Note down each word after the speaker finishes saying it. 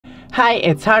Hi,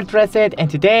 it's HardReset, and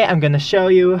today I'm gonna show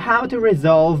you how to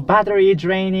resolve battery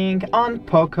draining on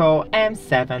POCO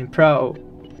M7 Pro.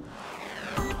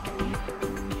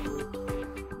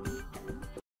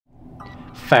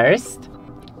 First,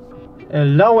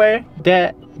 lower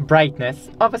the brightness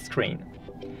of a screen.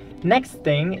 Next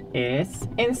thing is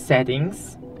in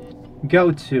settings,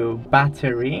 go to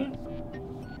battery,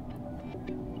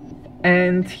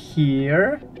 and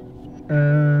here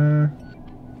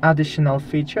additional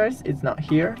features, it's not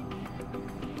here.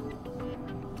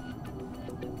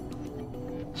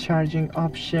 Charging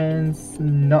options,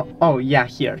 no, oh yeah,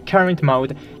 here, current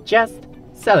mode, just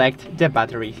select the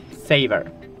battery saver.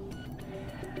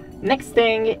 Next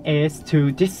thing is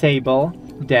to disable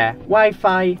the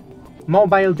Wi-Fi,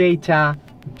 mobile data,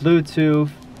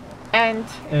 Bluetooth, and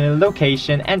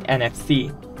location and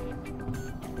NFC.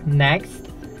 Next,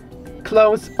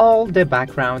 close all the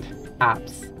background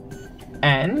apps.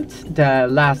 And the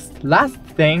last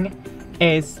thing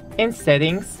is in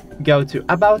settings, go to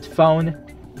about phone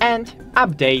and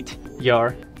update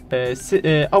your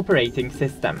operating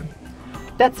system.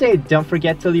 That's it, don't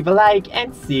forget to leave a like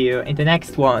and see you in the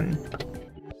next one.